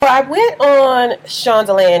I went on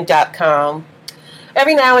Shondaland.com.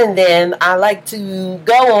 Every now and then, I like to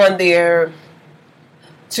go on there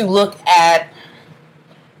to look at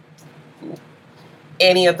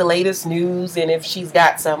any of the latest news and if she's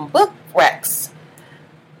got some book recs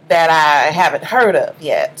that I haven't heard of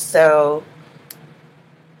yet. So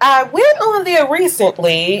I went on there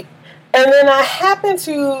recently, and then I happened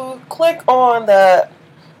to click on the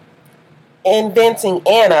Inventing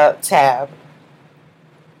Anna tab.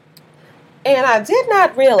 And I did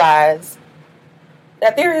not realize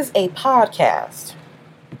that there is a podcast.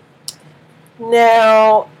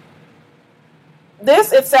 Now,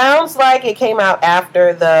 it sounds like it came out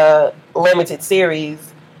after the limited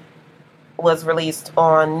series was released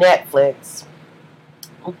on Netflix.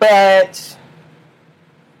 But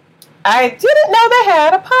I didn't know they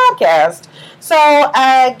had a podcast. So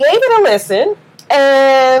I gave it a listen,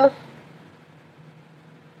 and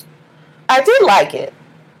I did like it.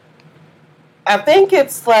 I think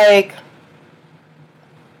it's like,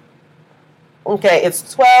 okay,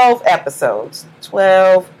 it's 12 episodes.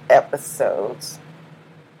 12 episodes.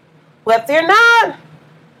 But they're not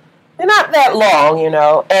that long,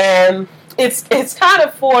 and it's kind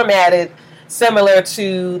of formatted similar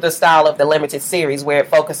to the style of the limited series where it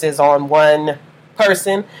focuses on one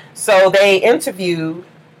person. So they interview,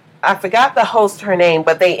 I forgot the host, her name,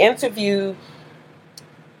 but they interview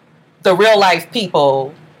the real life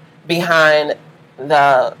people behind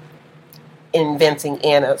the Inventing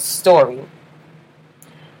Anna story.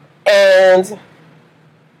 And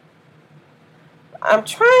I'm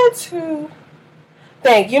trying to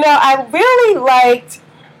think, I really liked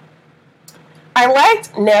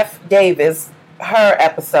Neff Davis, her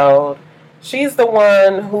episode. She's the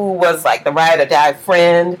one who was like the ride or die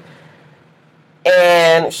friend.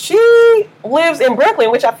 And she lives in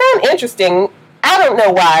Brooklyn, which I found interesting. I don't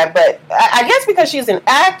know why, but I guess because she's an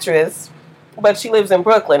actress, but she lives in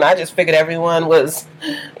Brooklyn. I just figured everyone was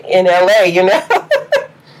in LA,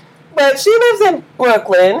 But she lives in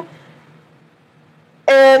Brooklyn.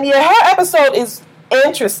 And yeah, her episode is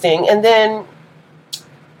interesting. And then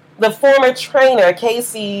the former trainer,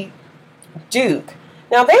 Casey Duke.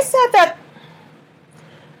 Now, they said that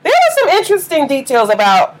there were some interesting details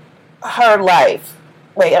about her life.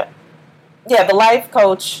 The life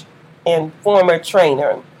coach and former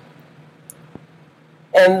trainer.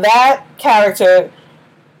 And that character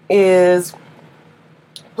is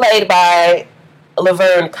played by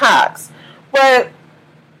Laverne Cox. But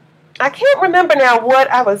I can't remember now what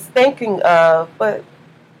I was thinking of, but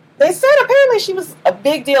they said apparently she was a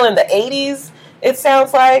big deal in the 80s, it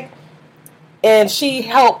sounds like. And she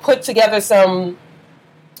helped put together some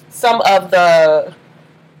of the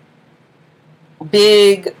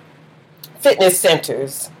big fitness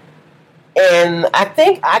centers. And I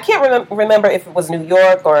can't remember if it was New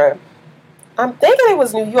York or, I'm thinking it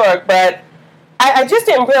was New York, but I just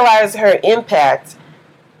didn't realize her impact.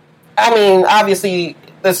 I mean, obviously,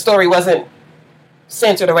 the story wasn't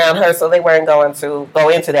centered around her, so they weren't going to go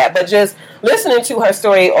into that. But just listening to her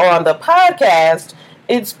story on the podcast,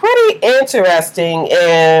 it's pretty interesting,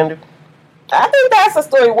 and I think that's a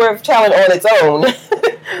story worth telling on its own.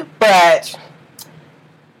 But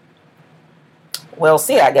we'll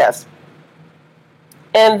see, I guess.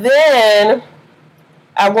 And then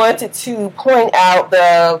I wanted to point out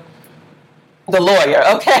the lawyer,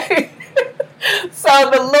 okay? So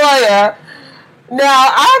the lawyer,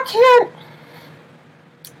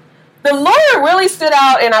 the lawyer really stood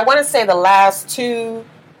out, and I want to say the last 2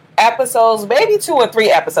 episodes, maybe 2 or 3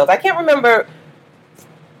 episodes. I can't remember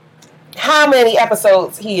how many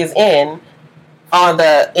episodes he is in on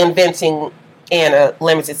the Inventing Anna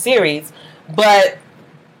limited series. But,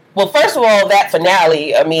 well, first of all, that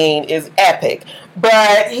finale, is epic.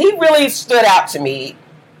 But he really stood out to me.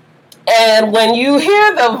 And when you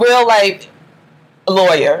hear the real life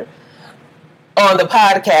lawyer on the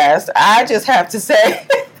podcast, I just have to say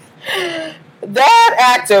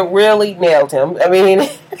that actor really nailed him. The real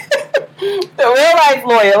life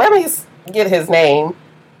lawyer, let me get his name.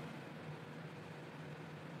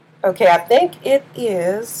 Okay, I think it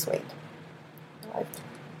is,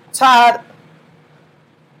 Todd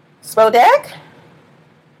Spodak?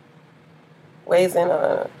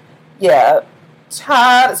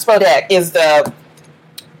 Todd Spodak is the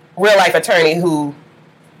real life attorney who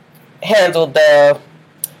handled the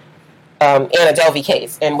Anna Delvey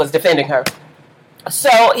case and was defending her.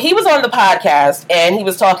 So he was on the podcast, and he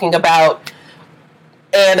was talking about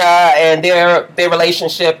Anna and their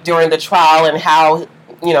relationship during the trial, and how,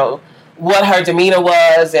 what her demeanor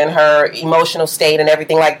was and her emotional state and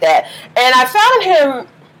everything like that. And I found him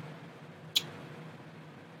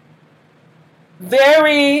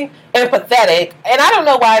very empathetic, and I don't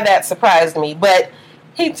know why that surprised me, but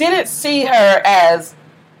he didn't see her as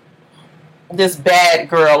this bad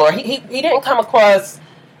girl, or he didn't come across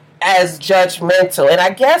as judgmental, and I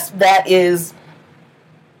guess that is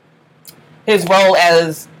his role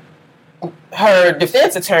as her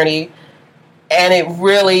defense attorney, and it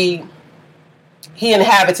really, he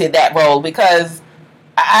inhabited that role, because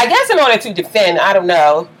I guess in order to defend, I don't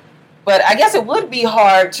know, but I guess it would be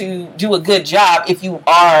hard to do a good job if you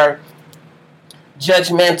are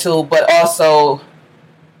judgmental, but also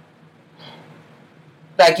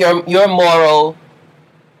like your morals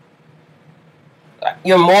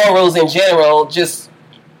in general just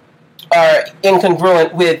are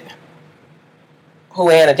incongruent with who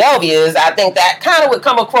Anna Delvey is. I think that kind of would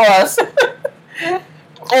come across in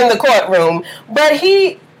the courtroom. But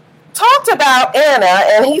he talked about Anna,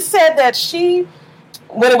 and he said that she,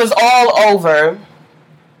 when it was all over,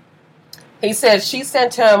 he said she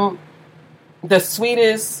sent him the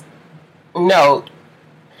sweetest note.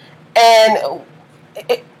 And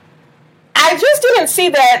I just didn't see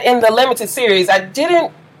that in the limited series. I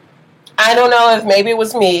don't know if maybe it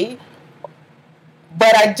was me,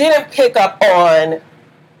 but I didn't pick up on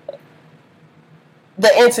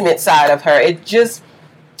the intimate side of her.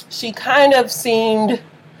 She kind of seemed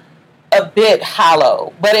a bit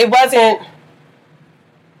hollow, but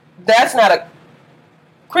that's not a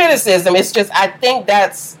criticism. It's just, I think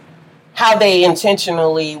that's how they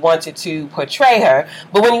intentionally wanted to portray her.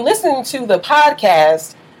 But when you listen to the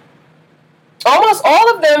podcast, almost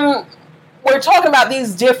all of them were talking about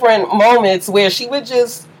these different moments where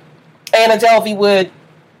Anna Delvey would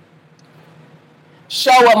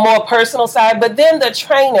show a more personal side, but then the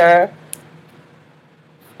trainer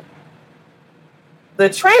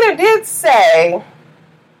did say,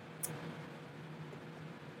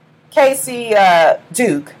 Casey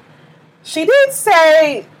Duke, she did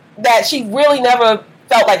say that she really never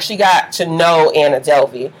felt like she got to know Anna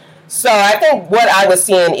Delvey. So I think what I was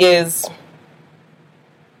seeing is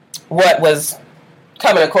what was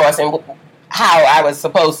coming across and how I was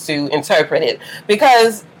supposed to interpret it.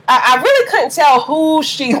 Because I really couldn't tell who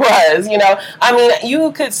she was, you know. I mean,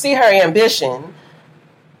 you could see her ambition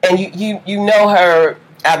and you know her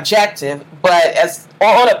objective, but as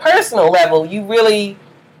on a personal level, you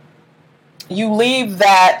leave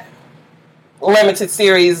that limited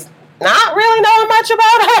series not really knowing much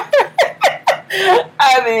about her.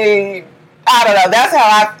 I mean, I don't know. That's how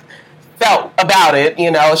I felt about it.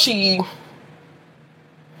 You know, she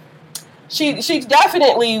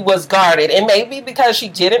definitely was guarded, and maybe because she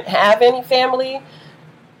didn't have any family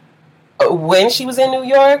when she was in New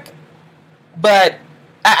York, but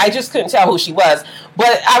I just couldn't tell who she was.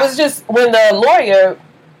 But I was just, when the lawyer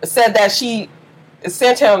said that she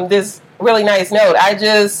sent him this really nice note, I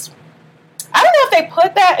don't know if they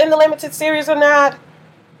put that in the limited series or not,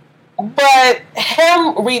 but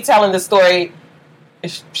him retelling the story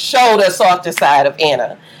showed a softer side of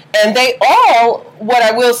Anna. And what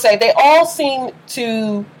I will say, they all seem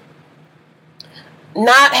to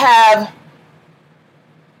not have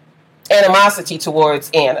animosity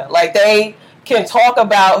towards Anna. Like, they can talk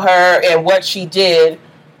about her and what she did,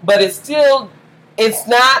 but it's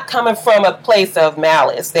not coming from a place of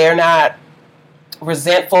malice. They're not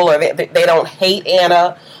resentful, or they don't hate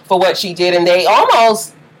Anna for what she did, and they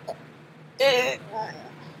almost there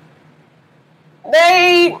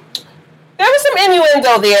was some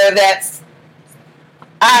innuendo there that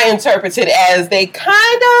I interpreted as they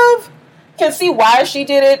kind of can see why she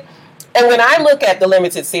did it. And when I look at the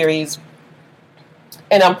limited series,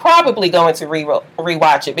 and I'm probably going to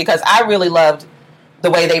rewatch it because I really loved the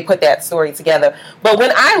way they put that story together. But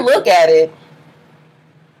when I look at it,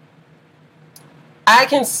 I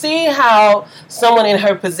can see how someone in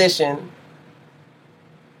her position,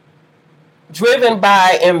 driven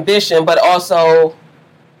by ambition, but also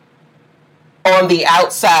on the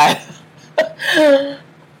outside,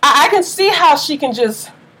 I can see how she can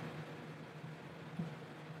just,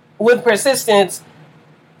 with persistence,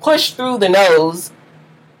 push through the nose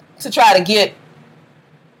to try to get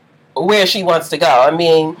where she wants to go. I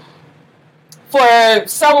mean, for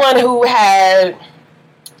someone who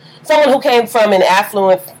came from an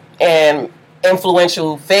affluent and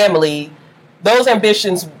influential family, those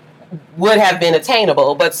ambitions would have been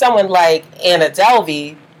attainable. But someone like Anna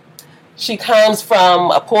Delvey, she comes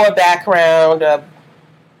from a poor background.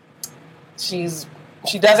 She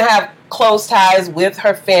doesn't have close ties with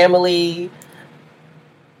her family.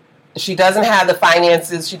 She doesn't have the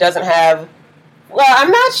finances. She doesn't have... Well, I'm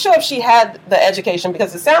not sure if she had the education,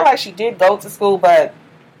 because it sounded like she did go to school, but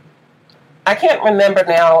I can't remember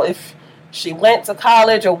now if she went to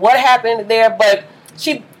college or what happened there, but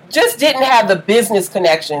she just didn't have the business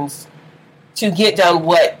connections to get done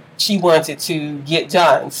what she wanted to get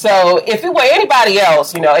done. So if it were anybody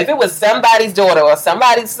else, if it was somebody's daughter or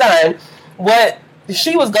somebody's son, what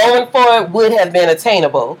she was going for would have been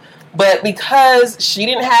attainable. But because she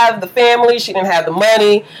didn't have the family, she didn't have the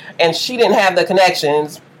money, and she didn't have the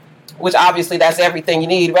connections, which obviously that's everything you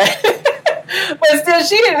need, right? But still,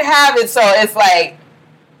 she didn't have it, so it's like,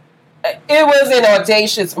 it was an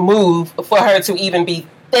audacious move for her to even be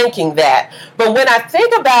thinking that. But when I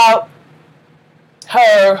think about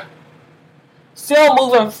her still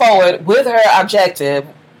moving forward with her objective,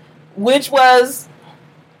 which was,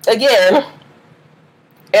 again,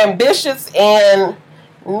 ambitious and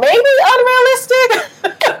maybe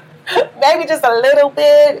unrealistic, maybe just a little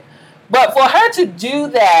bit. But for her to do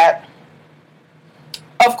that,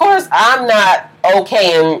 of course, I'm not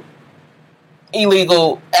okaying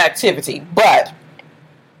illegal activity. But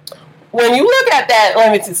when you look at that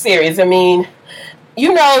limited series, I mean, they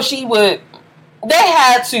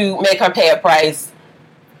had to make her pay a price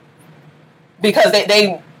because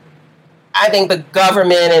they I think the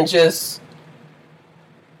government and just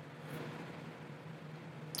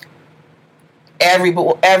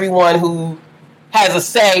everyone who has a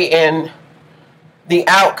say in the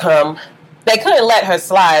outcome, they couldn't let her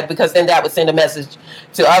slide, because then that would send a message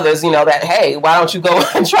to others, that, hey, why don't you go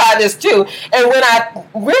and try this too? And when I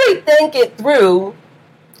really think it through,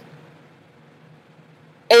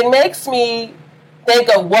 it makes me think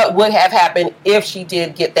of what would have happened if she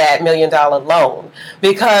did get that $1 million loan.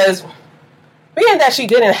 Because being that she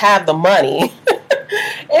didn't have the money,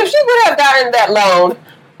 if she would have gotten that loan,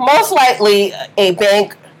 most likely a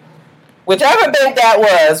bank, whichever bank that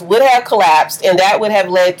was, would have collapsed, and that would have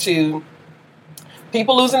led to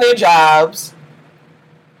people losing their jobs,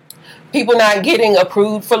 people not getting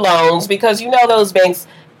approved for loans, because those banks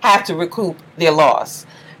have to recoup their loss.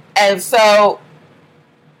 And so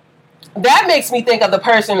that makes me think of the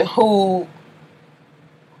person who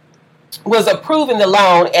was approving the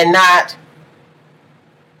loan and not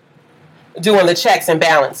doing the checks and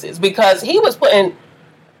balances, because he was putting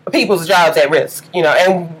people's jobs at risk,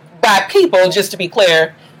 and by people, just to be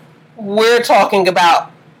clear, we're talking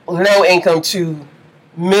about low income to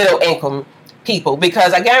middle income people,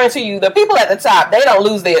 because I guarantee you the people at the top, they don't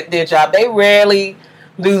lose their job. They rarely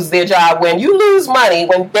lose their job. When you lose money,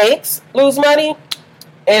 when banks lose money,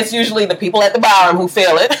 it's usually the people at the bottom who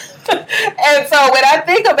feel it. And so when I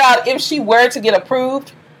think about if she were to get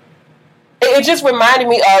approved, it just reminded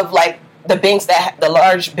me of like the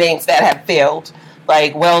large banks that have failed,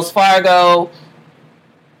 like Wells Fargo,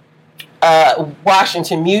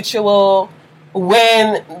 Washington Mutual,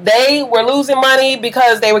 when they were losing money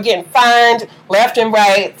because they were getting fined left and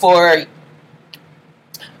right for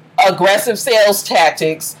aggressive sales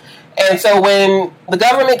tactics. And so when the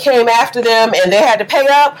government came after them and they had to pay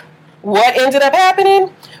up, what ended up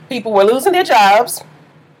happening? People were losing their jobs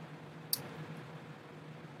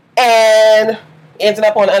and ended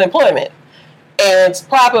up on unemployment and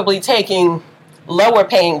probably taking lower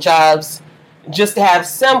paying jobs just to have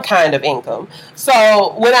some kind of income.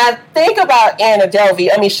 So when I think about Anna Delvey,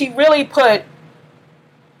 I mean, she really put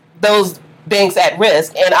those banks at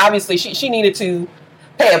risk, and obviously she needed to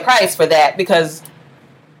pay a price for that, because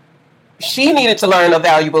she needed to learn a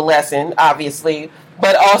valuable lesson, obviously,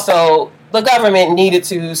 but also the government needed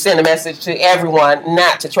to send a message to everyone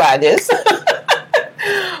not to try this.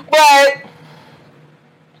 But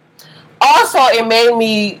also it made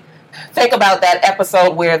me think about that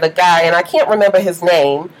episode where the guy, and I can't remember his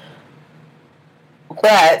name,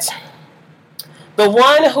 but the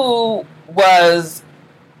one who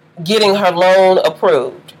getting her loan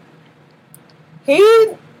approved,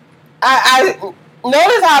 I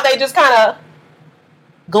noticed how they just kind of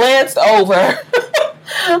glanced over.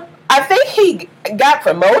 I think he got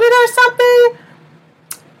promoted or something.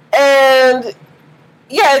 And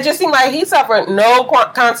yeah, it just seemed like he suffered no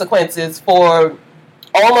consequences for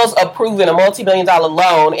almost approving a multi-million-dollar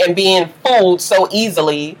loan and being fooled so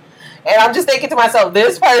easily. And I'm just thinking to myself,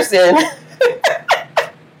 this person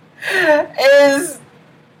is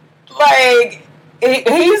like,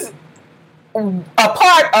 he's a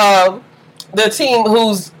part of the team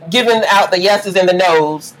who's giving out the yeses and the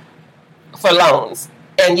nos for loans.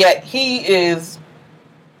 And yet he is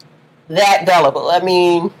that gullible. I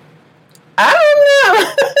mean, I don't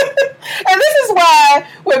know. And this is why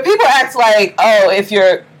when people act like, oh, if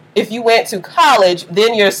you went to college,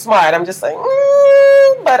 then you're smart. I'm just like,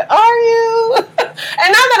 but are you? And not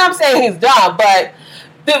that I'm saying he's dumb, but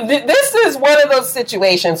this is one of those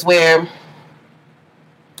situations where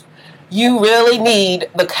you really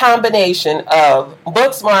need the combination of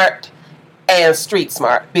book smart and street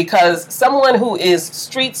smart, because someone who is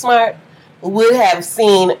street smart would have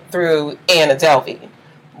seen through Anna Delvey.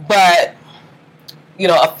 But, a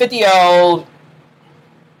 50-year-old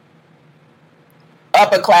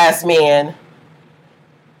upper class man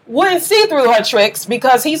wouldn't see through her tricks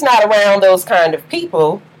because he's not around those kind of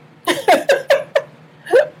people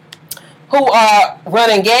who are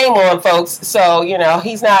running game on folks. So,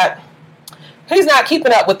 he's not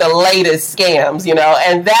keeping up with the latest scams,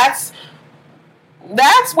 and that's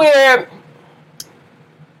where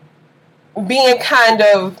being kind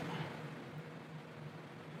of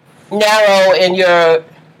narrow in your,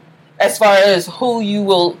 as far as who you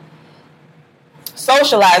will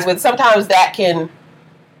socialize with, sometimes that can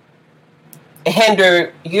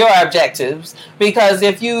hinder your objectives, because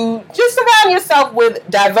if you just surround yourself with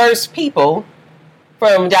diverse people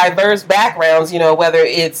from diverse backgrounds, whether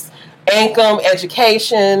it's income,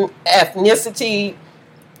 education, ethnicity,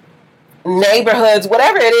 neighborhoods,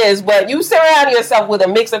 whatever it is, but you surround yourself with a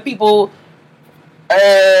mix of people,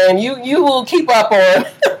 and you will keep up on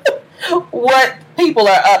what people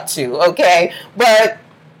are up to, okay? But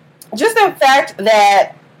just the fact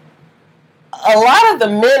that a lot of the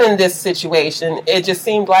men in this situation, it just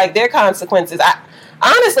seemed like their consequences,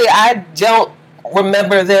 I don't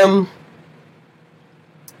remember them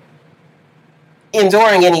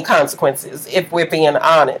enduring any consequences, if we're being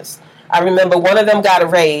honest. I remember one of them got a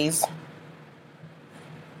raise.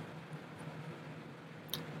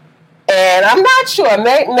 And I'm not sure.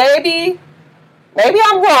 Maybe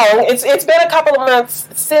I'm wrong. It's been a couple of months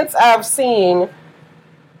since I've seen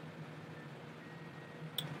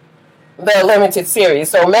the limited series,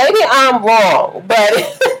 so maybe I'm wrong. But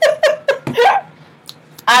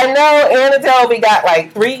I know Anna Delvey got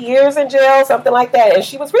like 3 years in jail, something like that, and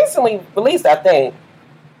she was recently released, I think.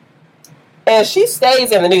 And she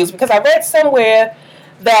stays in the news because I read somewhere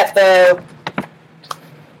that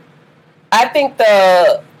I think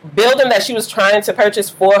the building that she was trying to purchase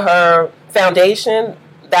for her foundation,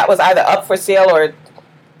 that was either up for sale or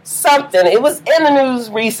something. It was in the news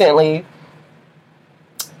recently.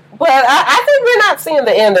 But I think we're not seeing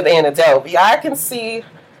the end of Anna Delvey. I can see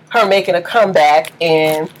her making a comeback,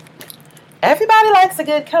 and everybody likes a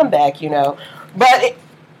good comeback, But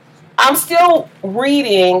I'm still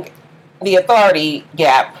reading The Authority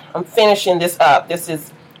Gap. I'm finishing this up. This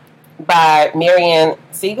is by Marianne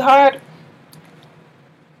Sieghart.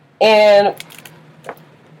 And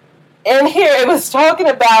in here it was talking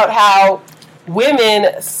about how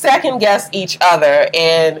women second guess each other,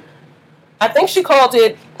 and I think she called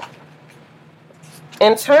it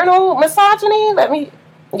internal misogyny.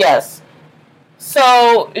 Yes.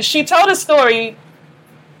 So she told a story,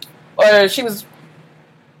 or she was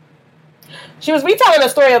retelling a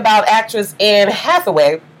story about actress Anne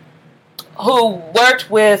Hathaway, who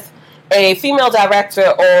worked with a female director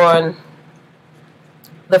on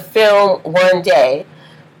the film One Day.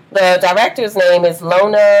 The director's name is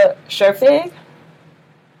Lona Scherfig.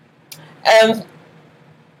 And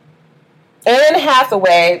Anne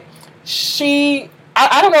Hathaway,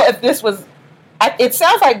 I don't know if this was, it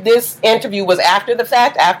sounds like this interview was after the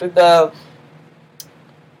fact, after the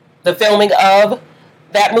filming of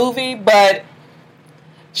that movie, but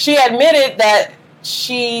she admitted that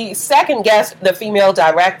she second-guessed the female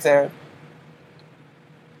director.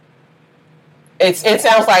 It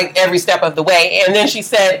sounds like every step of the way. And then she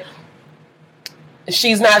said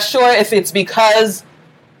she's not sure if it's because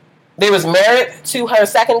there was merit to her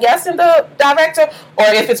second guessing the director, or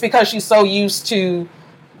if it's because she's so used to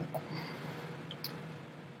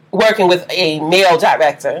working with a male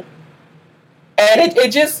director. And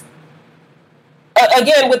it just,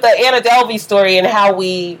 again, with the Anna Delvey story and how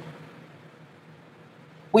we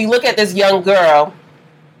look at this young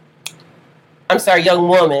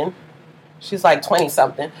woman. She's like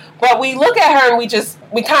 20-something. But we look at her and we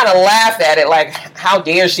kind of laugh at it, like, how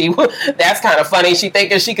dare she? That's kind of funny. She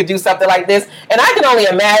thinking she could do something like this. And I can only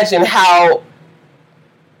imagine how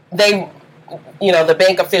they, the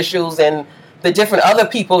bank officials and the different other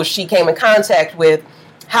people she came in contact with,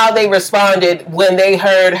 how they responded when they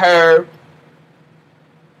heard her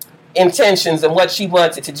intentions and what she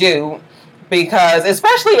wanted to do. Because,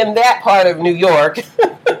 especially in that part of New York,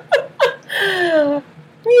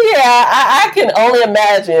 yeah, I can only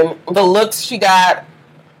imagine the looks she got,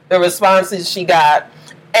 the responses she got.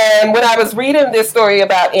 And when I was reading this story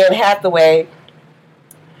about Anne Hathaway,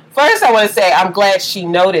 first I want to say I'm glad she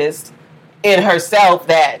noticed in herself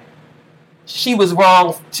that she was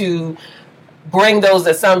wrong to bring those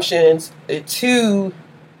assumptions to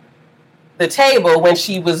the table when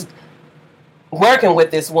she was working with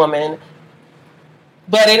this woman.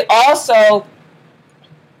 But it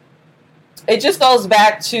just goes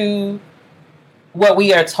back to what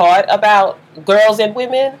we are taught about girls and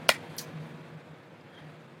women.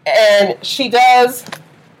 And she does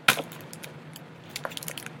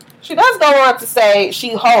go on to say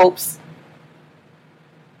she hopes,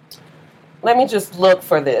 let me just look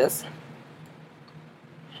for this.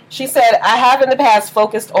 She said, I have in the past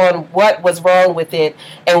focused on what was wrong with it,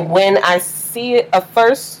 and when I see a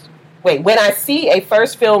first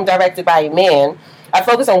film directed by a man, I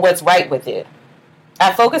focus on what's right with it.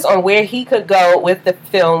 I focus on where he could go with the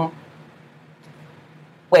film.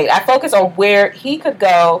 I focus on where he could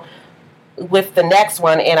go with the next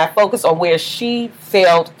one, and I focus on where she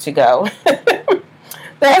failed to go.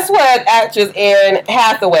 That's what actress Anne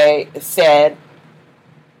Hathaway said.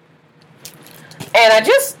 And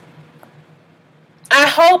I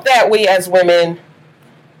hope that we as women,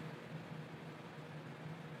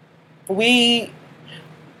 when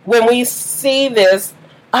we see this,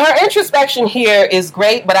 her introspection here is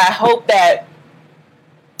great, but I hope that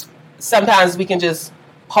sometimes we can just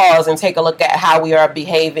pause and take a look at how we are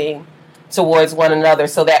behaving towards one another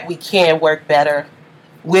so that we can work better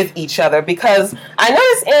with each other. Because I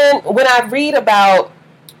notice when I read about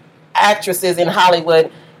actresses in Hollywood,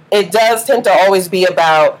 it does tend to always be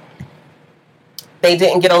about they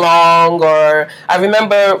didn't get along. Or I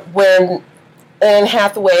remember when Anne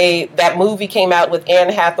Hathaway, that movie came out with Anne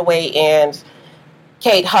Hathaway and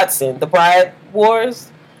Kate Hudson, The Bride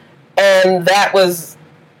Wars, and that was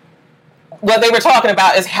what they were talking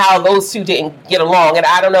about, is how those two didn't get along. And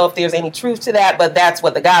I don't know if there's any truth to that, but that's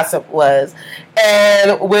what the gossip was.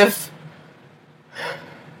 And with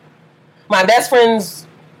My Best Friend's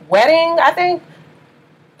Wedding, I think,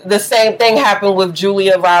 the same thing happened with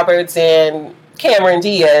Julia Roberts and Cameron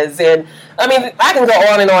Diaz. And I mean, I can go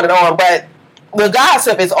on and on and on, but the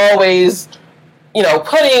gossip is always,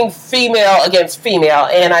 putting female against female.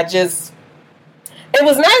 And it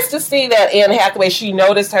was nice to see that Anne Hathaway, she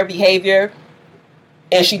noticed her behavior,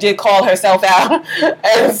 and she did call herself out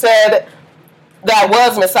and said that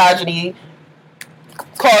was misogyny,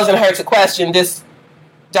 causing her to question this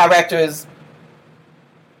director's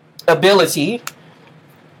ability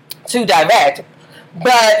to direct.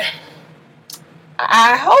 But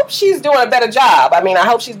I hope she's doing a better job. I mean, I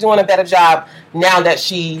hope she's doing a better job now that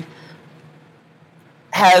she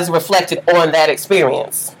has reflected on that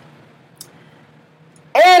experience.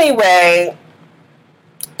 Anyway,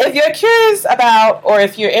 if you're curious about, or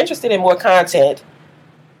if you're interested in more content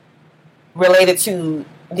related to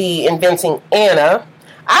the Inventing Anna,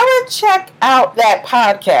 I would check out that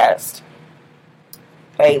podcast.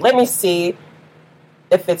 Okay, let me see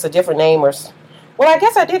if it's a different name or... Well, I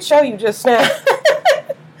guess I did show you just now.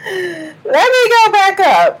 Let me go back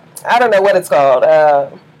up. I don't know what it's called.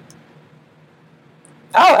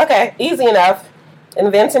 Okay. Easy enough.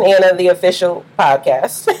 Inventing Anna, the official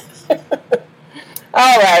podcast.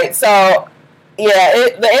 All right. So,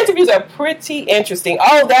 the interviews are pretty interesting.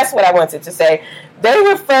 Oh, that's what I wanted to say. They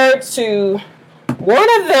referred to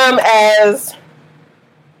one of them as...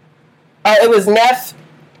 it was Neff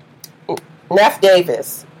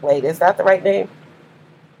Davis. Wait, is that the right name?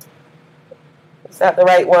 Is that the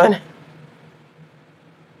right one?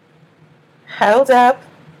 Hold up.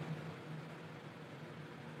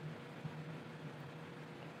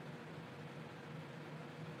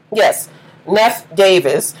 Yes, Neff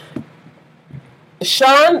Davis.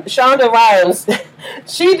 Shonda Rhimes,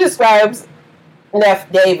 she describes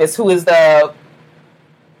Neff Davis, who is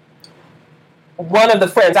one of the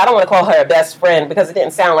friends. I don't want to call her a best friend because it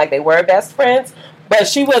didn't sound like they were best friends, but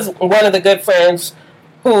she was one of the good friends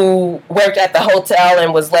who worked at the hotel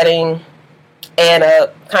and was letting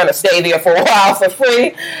Anna kind of stay there for a while for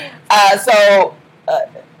free. So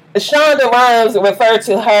Shonda Rhimes referred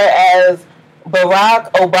to her as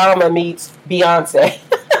Barack Obama meets Beyonce.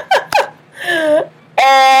 And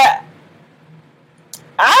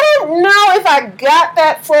I don't know if I got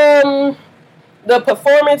that from the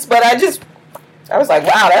performance, but I was like,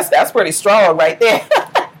 wow, that's pretty strong right there.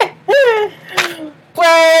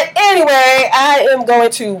 But anyway, I am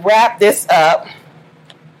going to wrap this up.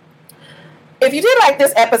 If you did like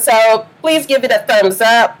this episode, please give it a thumbs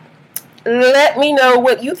up. Let me know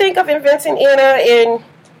what you think of Inventing Anna, and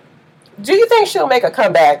do you think she'll make a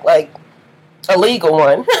comeback, like a legal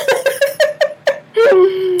one?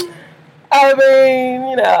 I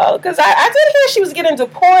mean, because I did hear she was getting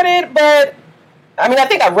deported, but I mean, I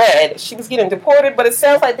think I read she was getting deported, but it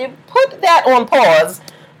sounds like they put that on pause.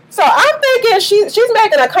 So I'm thinking she's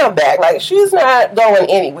making a comeback. Like, she's not going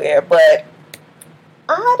anywhere, but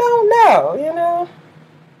I don't know,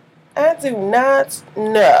 I do not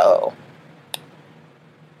know.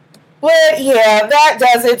 But yeah, that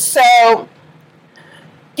does it. So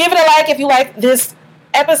give it a like if you like this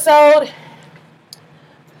episode.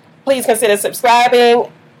 Please consider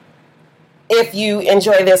subscribing if you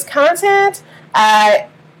enjoy this content. I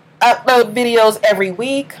upload videos every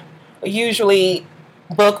week, usually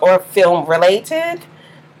book or film related.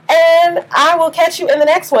 And I will catch you in the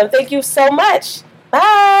next one. Thank you so much.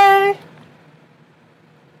 Bye.